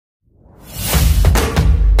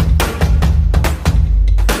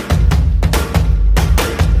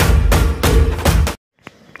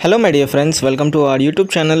Hello my dear friends, welcome to our YouTube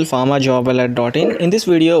channel pharmajobalert.in. In this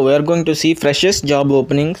video we are going to see freshest job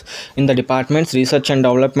openings in the departments Research and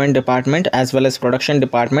Development Department as well as Production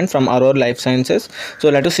Department from Aurore Life Sciences. So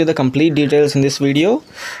let us see the complete details in this video.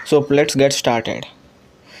 So let's get started.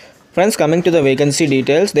 Friends, coming to the vacancy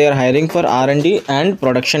details, they are hiring for R&D and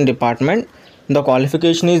Production Department. The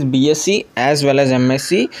qualification is B.Sc as well as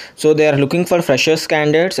M.Sc. So they are looking for freshers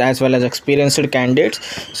candidates as well as experienced candidates.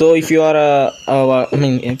 So if you are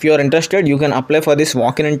if you are interested, you can apply for this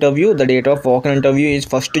walk-in interview. The date of walk-in interview is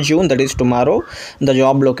 1st June, that is tomorrow. The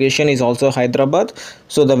job location is also Hyderabad.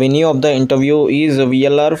 So the venue of the interview is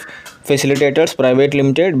VLR Facilitators Private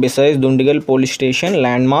Limited besides Dundigal Police Station,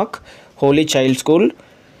 Landmark, Holy Child School,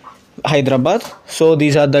 Hyderabad. So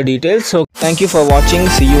these are the details. So thank you for watching.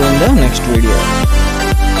 See you in the next video.